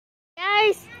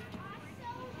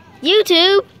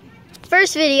YouTube,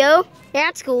 first video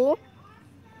at school.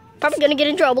 Probably gonna get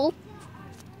in trouble.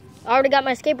 I already got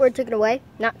my skateboard taken away.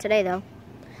 Not today though.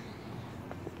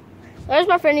 There's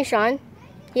my friend Esean.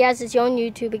 He has his own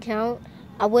YouTube account.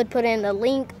 I would put in the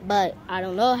link, but I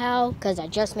don't know how because I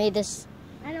just made this.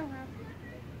 I know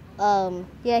how.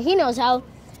 Yeah, he knows how.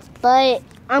 But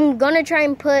I'm gonna try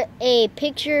and put a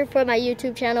picture for my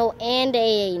YouTube channel and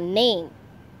a name.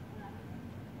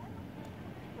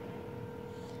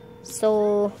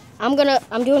 So I'm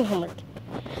doing homework.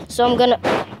 So I'm gonna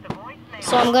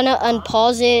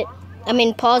unpause it.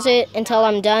 Pause it until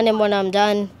I'm done, and when I'm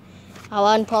done, I'll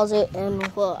unpause it, and I'm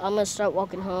gonna start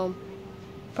walking home.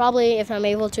 Probably, if I'm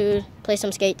able to, play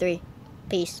some Skate 3.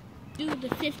 Peace. Do the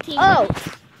 15 Oh, minutes.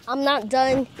 I'm not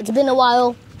done. It's been a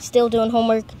while. Still doing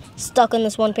homework. Stuck on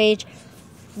this one page.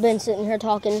 Been sitting here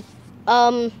talking.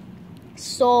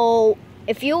 So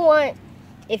if you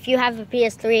have a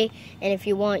PS3, and if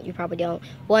you want, you probably don't,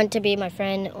 want to be my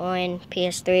friend on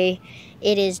PS3,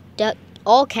 it is duck,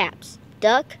 all caps,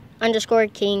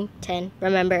 duck_king10.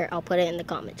 Remember, I'll put it in the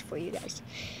comments for you guys.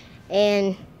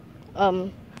 And,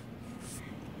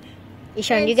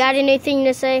 Esean, you got anything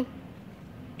to say?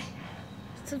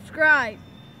 Subscribe.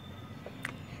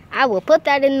 I will put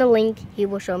that in the link. He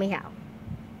will show me how.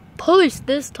 Peace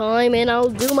this time, and I'll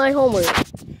do my homework.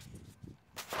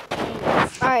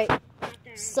 Alright,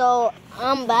 so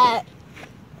I'm back.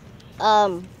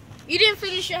 You didn't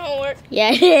finish your homework. Yeah,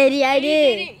 I did. Yeah, I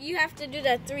did. You have to do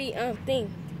that 3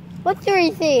 thing. What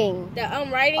 3 thing? The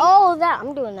writing. Oh, that.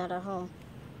 I'm doing that at home.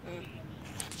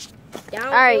 Down,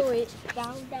 Alright. do it.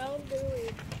 Down, do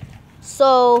it.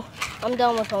 So, I'm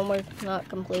done with homework. Not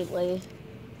completely.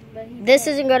 This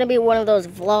isn't going to be one of those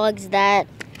vlogs that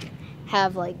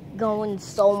have, like, going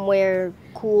somewhere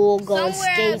cool, going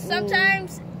skating.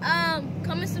 Sometimes,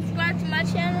 come and subscribe to my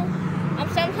channel. I'm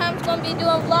sometimes going to be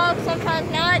doing vlogs, sometimes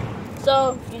not.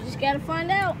 So, you just got to find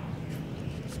out.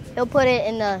 He'll put it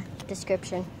in the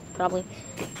description, probably.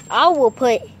 I will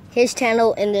put his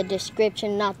channel in the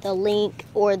description, not the link,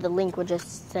 or the link will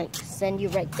just send you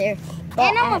right there. But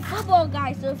And I'm a football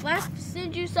guy, so if I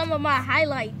send you some of my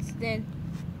highlights, then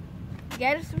you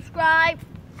gotta subscribe,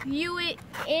 view it,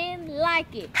 and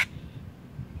like it.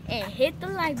 And hit the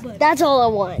like button. that's all I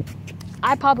want.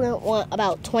 I probably want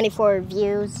about 24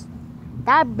 views.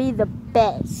 That'd be the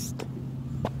best.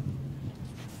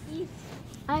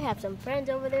 I have some friends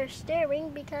over there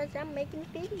staring because I'm making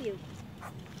videos.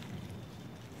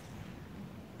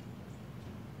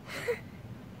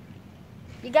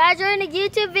 You guys are in a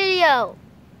YouTube video.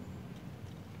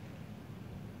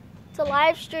 It's a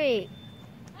live stream.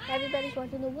 Everybody's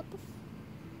wanting to know what the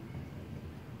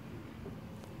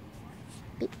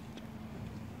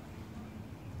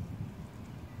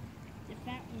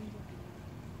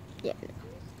Yeah.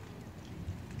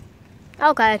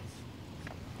 Okay.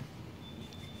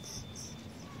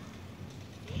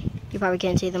 You probably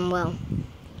can't see them well.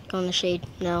 Go in the shade.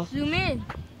 No. Zoom in.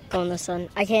 Go in the sun.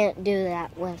 I can't do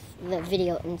that with the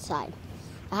video inside.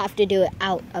 I have to do it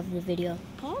out of the video.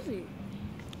 Pause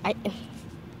it.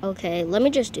 Okay, let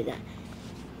me just do that.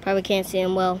 Probably can't see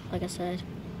them well, like I said.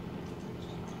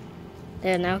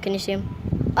 There, now can you see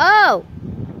them? Oh!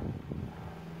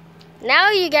 Now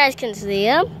you guys can see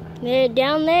them. They're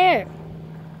down there.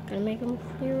 Gotta make them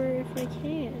clearer if I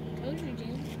can.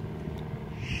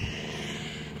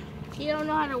 He don't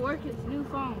know how to work his new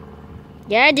phone.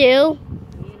 Yeah, I do. You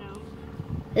know.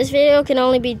 This video can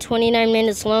only be 29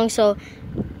 minutes long, so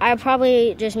I'll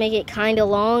probably just make it kind of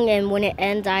long, and when it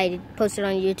ends, I post it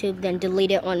on YouTube, then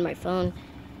delete it on my phone.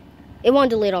 It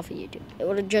won't delete off of YouTube. It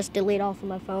will just delete off of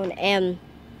my phone, and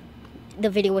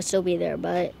the video will still be there,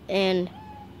 and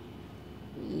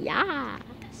yes.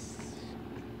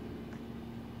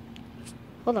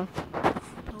 Hold on.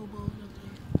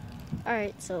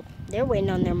 Alright, so they're waiting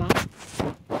on their mom.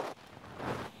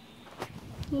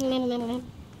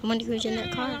 I wonder who's in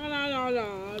that car.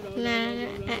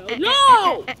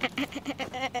 No!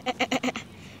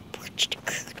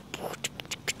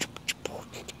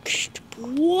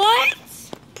 What?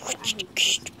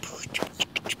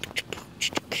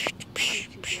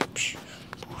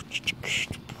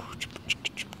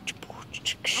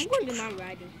 I'm going to my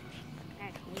riding.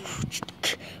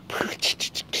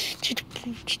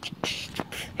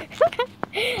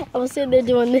 I was sitting there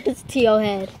doing this to your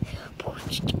head.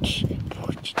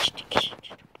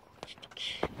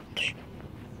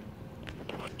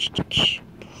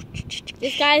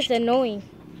 This guy's annoying.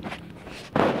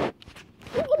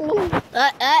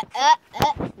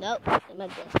 Nope. My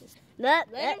glasses. Let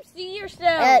him see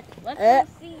yourself. Let him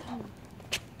see you.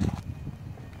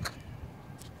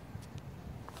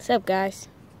 What's up, guys?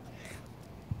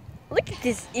 Look at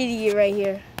this idiot right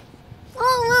here.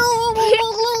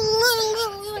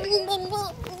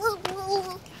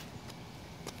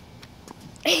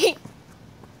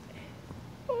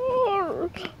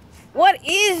 What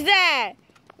is that?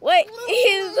 What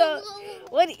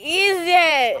is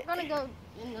that? I'm gonna go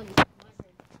in the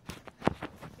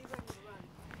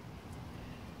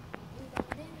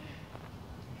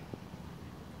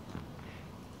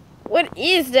What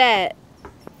is that?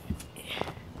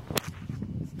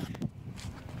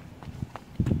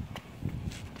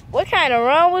 What kind of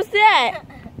run was that?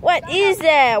 What is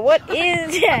that? What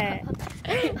is that?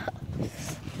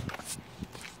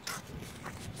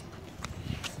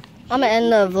 I'm gonna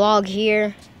end the vlog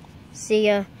here. See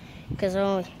ya.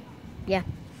 Yeah.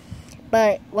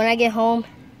 But when I get home,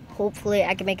 hopefully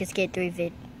I can make a Skate 3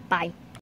 vid. Bye.